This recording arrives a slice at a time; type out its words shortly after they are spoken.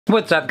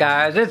What's up,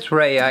 guys? It's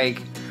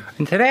Eich,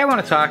 and today I want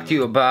to talk to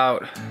you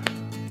about,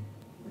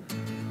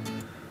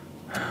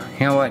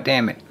 you know what,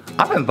 damn it,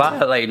 I've been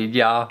violated,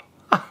 y'all.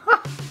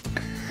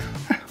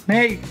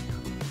 Hey,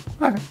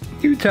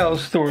 you tell a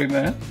story,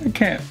 man. I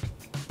can't.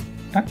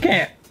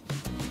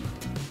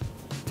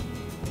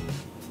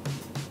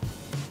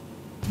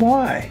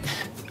 What?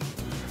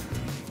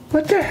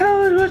 What the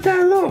hell was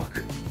that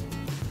look?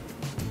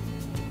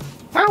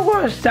 I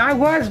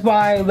was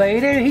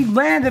violated. He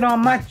landed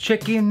on my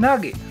chicken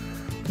nugget.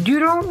 You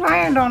don't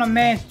land on a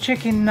man's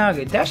chicken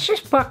nugget. That's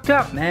just fucked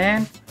up,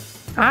 man.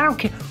 I don't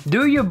care.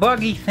 Do your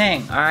buggy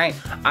thing, alright?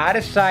 Out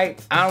of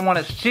sight. I don't want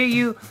to see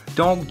you.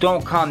 Don't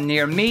come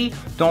near me.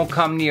 Don't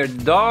come near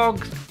the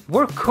dogs.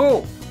 We're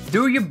cool.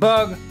 Do your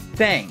bug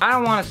thing. I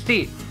don't want to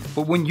see it.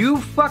 But when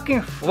you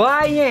fucking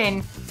fly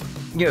in,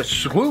 you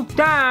swoop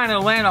down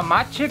and land on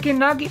my chicken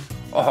nugget,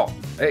 oh,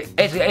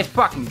 it's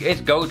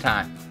go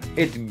time.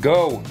 It's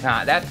go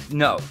time.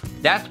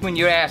 That's when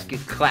your ass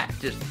gets clapped.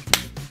 Just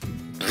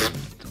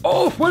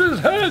off with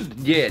his head.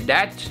 Yeah,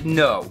 that's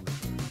no.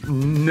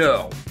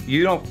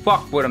 You don't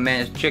fuck with a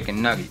man's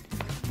chicken nugget.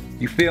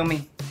 You feel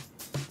me?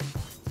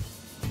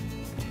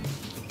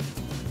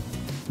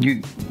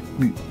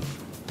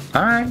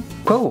 Alright,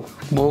 cool.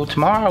 Well,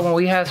 tomorrow when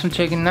we have some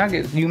chicken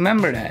nuggets, you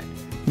remember that.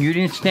 You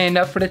didn't stand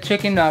up for the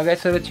chicken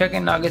nuggets, so the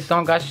chicken nuggets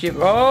don't got shit.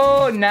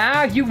 Oh,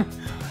 now you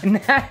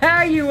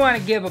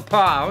want to give a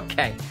paw.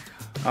 Okay,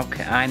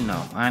 I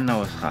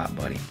know it's hot,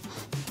 buddy.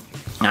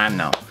 I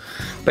know.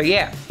 But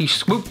yeah, he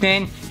swooped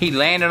in, he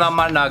landed on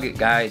my nugget,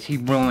 guys. He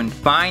ruined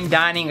fine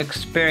dining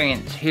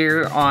experience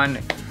here on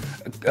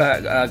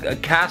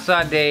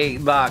Casa de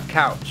la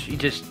Couch. He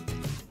just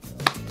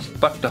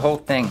fucked the whole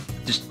thing.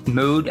 Just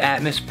mood,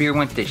 atmosphere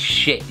went to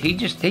shit. He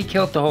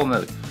killed the whole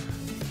mood.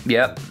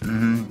 Yep,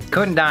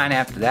 couldn't dine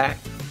after that.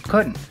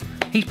 Couldn't.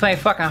 He's playing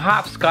fucking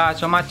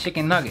hopscotch on my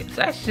chicken nuggets.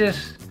 That's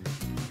just...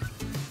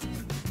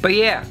 But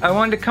yeah, I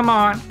wanted to come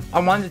on.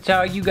 I wanted to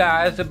tell you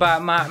guys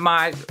about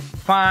my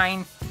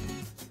fine...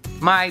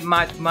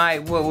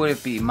 what would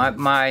it be? My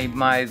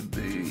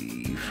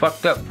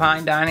fucked up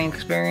fine dining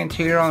experience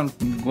here on,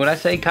 what I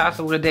say,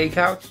 Casa de la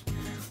Couch?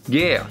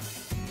 Yeah.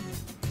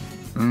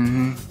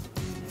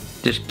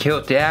 Just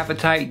killed the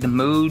appetite, the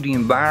mood, the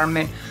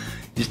environment,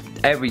 just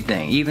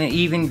everything.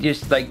 Even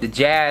just like the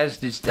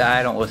jazz,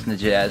 I don't listen to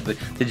jazz, but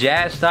the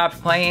jazz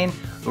stopped playing,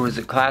 or was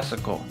it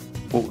classical?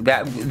 Well,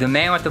 the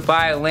man with the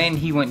violin,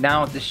 he went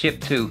down with the ship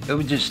too. It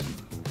was just,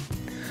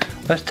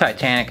 that's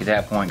Titanic at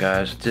that point,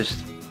 guys.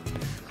 Just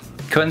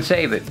couldn't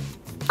save it.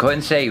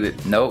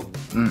 Nope.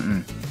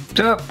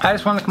 So I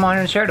just want to come on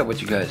here and share that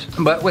with you guys.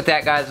 But with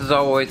that, guys, as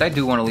always, I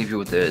do want to leave you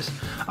with this.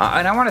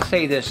 And I want to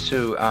say this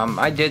too.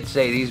 I did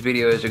say these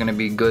videos are going to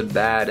be good,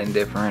 bad, and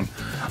different.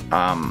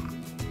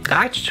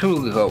 I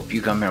truly hope you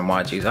come here and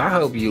watch these. I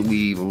hope you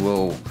leave a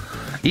little,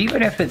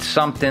 even if it's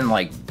something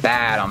like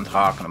bad I'm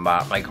talking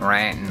about, like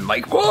ranting,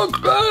 like,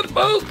 fuck that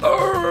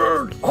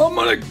bastard, I'm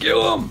gonna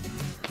kill him.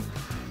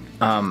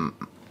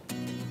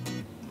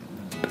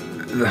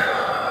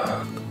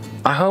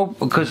 I hope,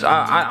 because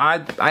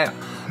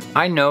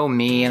I know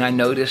me, and I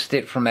noticed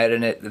it from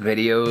editing the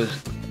videos,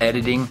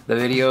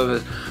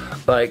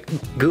 like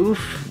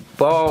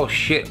goofball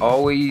shit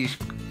always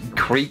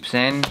creeps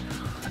in.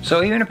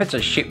 So even if it's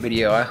a shit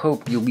video, I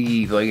hope you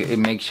leave, like, it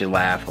makes you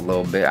laugh a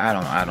little bit. I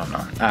don't know.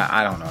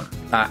 I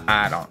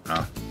don't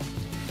know.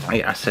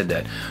 Yeah, I said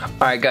that.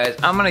 Alright, guys,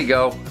 I'm gonna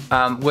go.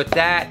 With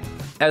that,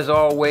 as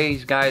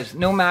always, guys,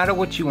 no matter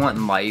what you want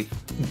in life,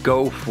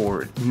 go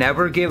for it.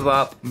 Never give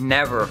up,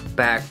 never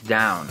back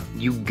down.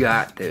 You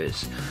got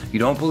this. You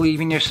don't believe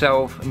in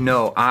yourself?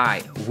 No,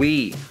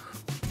 we.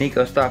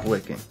 Nico, stop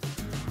licking.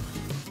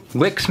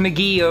 Licks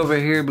McGee over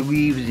here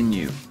believes in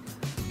you.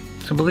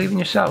 So believe in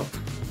yourself.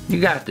 You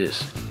got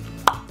this.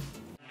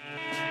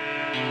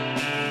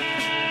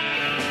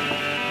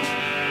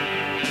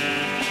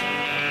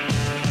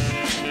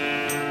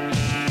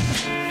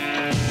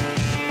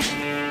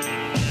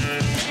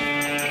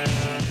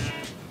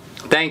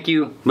 Thank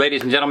you,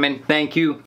 ladies and gentlemen. Thank you